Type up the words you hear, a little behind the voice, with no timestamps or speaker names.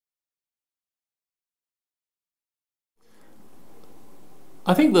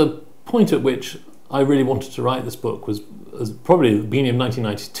I think the point at which I really wanted to write this book was probably the beginning of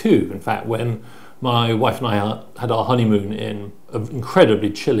 1992, in fact, when my wife and I had our honeymoon in an incredibly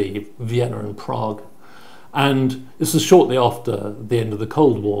chilly Vienna and Prague. And this was shortly after the end of the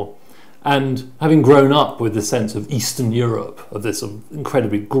Cold War. And having grown up with the sense of Eastern Europe, of this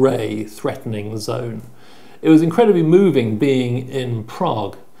incredibly grey, threatening zone, it was incredibly moving being in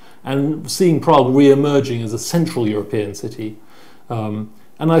Prague and seeing Prague re-emerging as a Central European city. And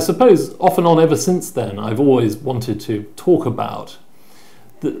I suppose off and on ever since then, I've always wanted to talk about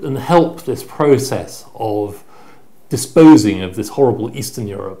and help this process of disposing of this horrible Eastern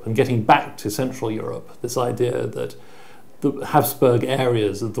Europe and getting back to Central Europe, this idea that the Habsburg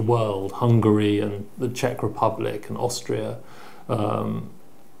areas of the world, Hungary and the Czech Republic and Austria,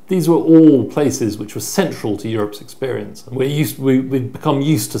 these were all places which were central to Europe's experience. And we've become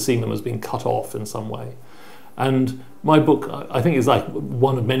used to seeing them as being cut off in some way. And my book, I think, is like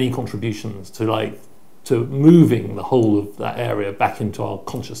one of many contributions to moving the whole of that area back into our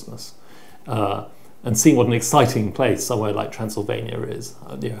consciousness, and seeing what an exciting place somewhere like Transylvania is.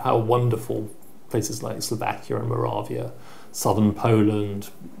 How wonderful places like Slovakia and Moravia, southern Poland,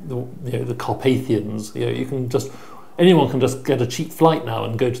 the Carpathians. Anyone can just get a cheap flight now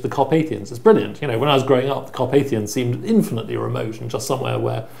and go to the Carpathians. It's brilliant. When I was growing up, the Carpathians seemed infinitely remote and just somewhere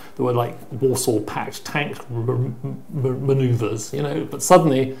where there were like Warsaw-packed tank manoeuvres. But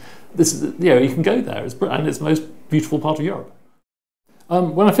suddenly, you can go there. And it's the most beautiful part of Europe.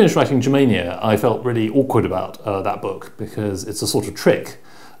 When I finished writing Germania, I felt really awkward about that book because it's a sort of trick.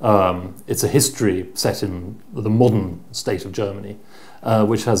 It's a history set in the modern state of Germany,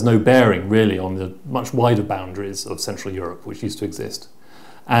 which has no bearing really on the much wider boundaries of Central Europe, which used to exist.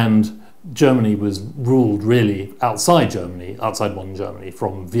 And Germany was ruled really outside modern Germany,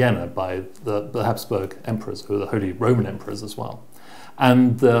 from Vienna by the Habsburg emperors, who were the Holy Roman emperors as well.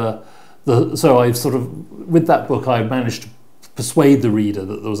 And so I with that book, I managed to persuade the reader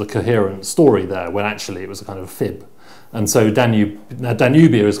that there was a coherent story there, when actually it was a kind of fib. And so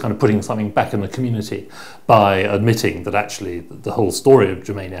Danubia is kind of putting something back in the community by admitting that actually the whole story of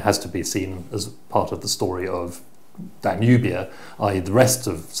Germania has to be seen as part of the story of Danubia, i.e. the rest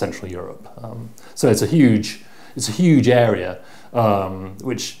of Central Europe. So it's a huge area,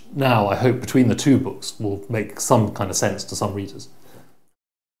 which now I hope between the two books will make some kind of sense to some readers.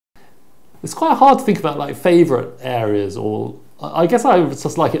 It's quite hard to think about like favourite areas, or I guess I would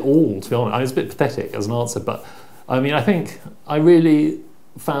just like it all, to be honest. It's a bit pathetic as an answer, but I think I really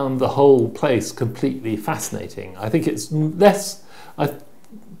found the whole place completely fascinating. I think it's less...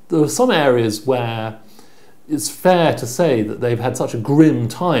 there are some areas where it's fair to say that they've had such a grim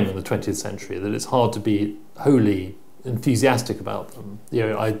time in the 20th century that it's hard to be wholly enthusiastic about them.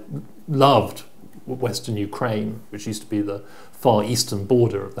 I loved Western Ukraine, which used to be the far eastern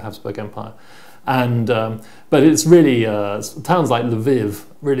border of the Habsburg Empire. But it's really, towns like Lviv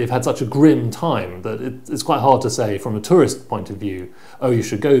really have had such a grim time that it's quite hard to say from a tourist point of view, oh, you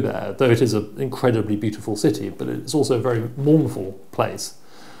should go there, though it is an incredibly beautiful city, but it's also a very mournful place.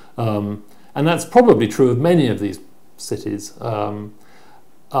 And that's probably true of many of these cities.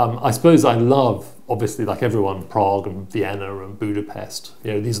 I suppose I love, obviously, like everyone, Prague and Vienna and Budapest.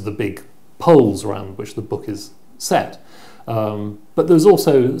 These are the big poles around which the book is set. But there's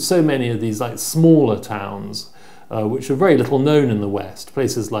also so many of these like smaller towns which are very little known in the West,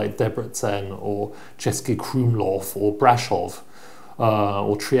 places like Debrecen or Český Krumlov or Brasov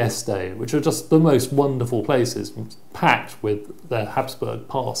or Trieste, which are just the most wonderful places, packed with their Habsburg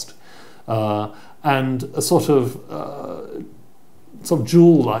past, and a sort of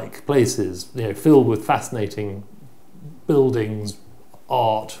jewel-like places, filled with fascinating buildings,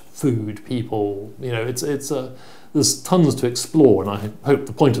 art, food, people. There's tons to explore, and I hope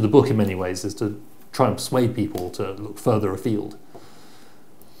the point of the book in many ways is to try and persuade people to look further afield.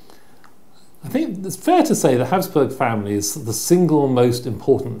 I think it's fair to say the Habsburg family is the single most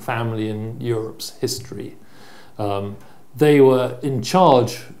important family in Europe's history. They were in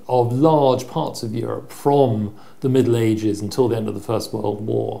charge of large parts of Europe from the Middle Ages until the end of the First World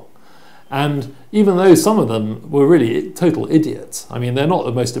War. And even though some of them were really total idiots, they're not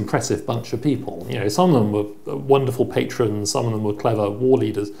the most impressive bunch of people. Some of them were wonderful patrons, some of them were clever war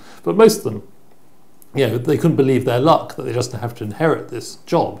leaders, but most of them, they couldn't believe their luck that they just have to inherit this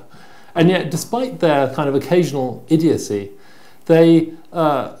job. And yet, despite their kind of occasional idiocy, they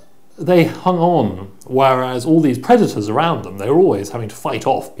hung on, whereas all these predators around them, they were always having to fight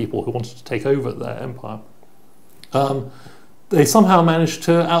off people who wanted to take over their empire. They somehow managed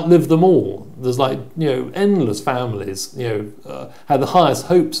to outlive them all. There's endless families, had the highest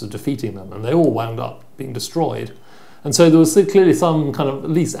hopes of defeating them, and they all wound up being destroyed. And so there was clearly some kind of at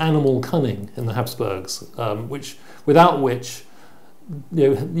least animal cunning in the Habsburgs, without which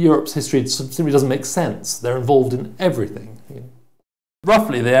Europe's history simply doesn't make sense. They're involved in everything.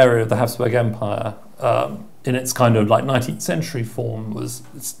 Roughly the area of the Habsburg Empire in its kind of like 19th century form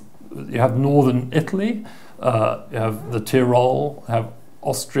you have northern Italy, you have the Tyrol, you have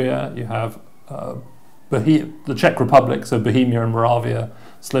Austria, you have the Czech Republic, so Bohemia and Moravia,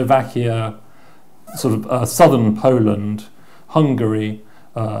 Slovakia, sort of southern Poland, Hungary,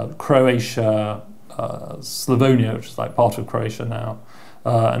 Croatia, Slavonia, which is like part of Croatia now,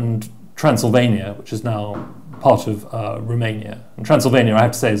 and Transylvania, which is now part of Romania. And Transylvania, I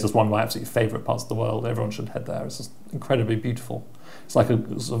have to say, is just one of my absolute favourite parts of the world. Everyone should head there. It's just incredibly beautiful. It's like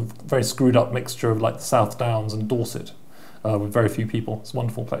a sort of very screwed up mixture of like the South Downs and Dorset, with very few people. It's a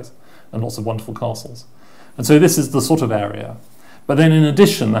wonderful place, and lots of wonderful castles. And so this is the sort of area. But then in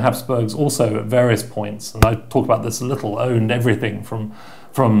addition, the Habsburgs also at various points, and I talk about this a little, owned everything from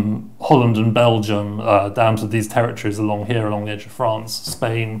Holland and Belgium down to these territories along here, along the edge of France,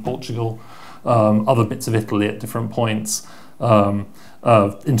 Spain, Portugal, other bits of Italy at different points,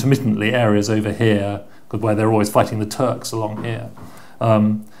 intermittently areas over here, where they're always fighting the Turks along here.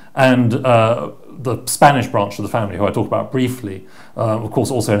 And the Spanish branch of the family, who I talked about briefly, of course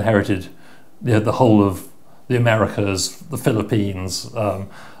also inherited the whole of the Americas, the Philippines, an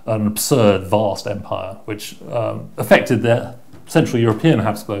absurd, vast empire, which affected the Central European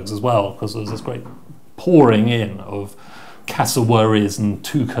Habsburgs as well, because there was this great pouring in of cassowaries and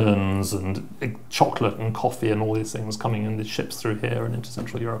toucans and chocolate and coffee and all these things coming in the ships through here and into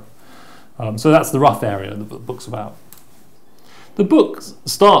Central Europe. So that's the rough area the book's about. The book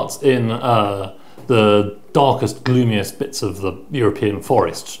starts in the darkest, gloomiest bits of the European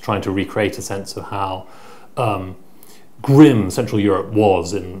forest, trying to recreate a sense of how grim Central Europe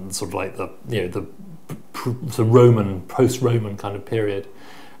was in sort of like the Roman, post-Roman kind of period.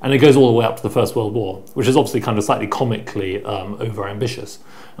 And it goes all the way up to the First World War, which is obviously kind of slightly comically over-ambitious,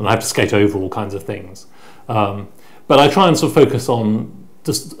 and I have to skate over all kinds of things. But I try and sort of focus on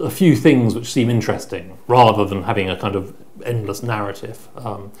just a few things which seem interesting, rather than having a kind of endless narrative.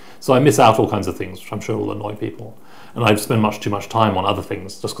 So I miss out all kinds of things, which I'm sure will annoy people. And I spend too much time on other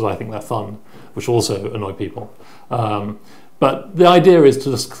things, just because I think they're fun, which also annoy people. But the idea is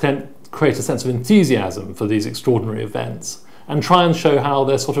to just create a sense of enthusiasm for these extraordinary events, and try and show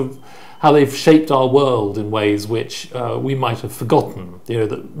how they've shaped our world in ways which we might have forgotten.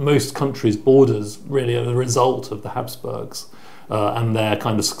 That most countries' borders really are the result of the Habsburgs and their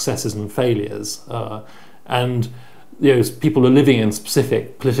kind of successes and failures. And people are living in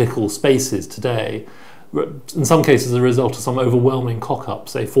specific political spaces today, in some cases a result of some overwhelming cock-up,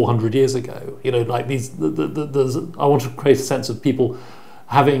 say 400 years ago. Like these. I want to create a sense of people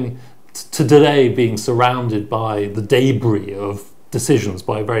having today being surrounded by the debris of decisions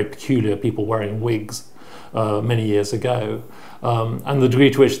by very peculiar people wearing wigs many years ago, and the degree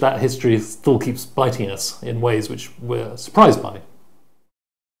to which that history still keeps biting us in ways which we're surprised by.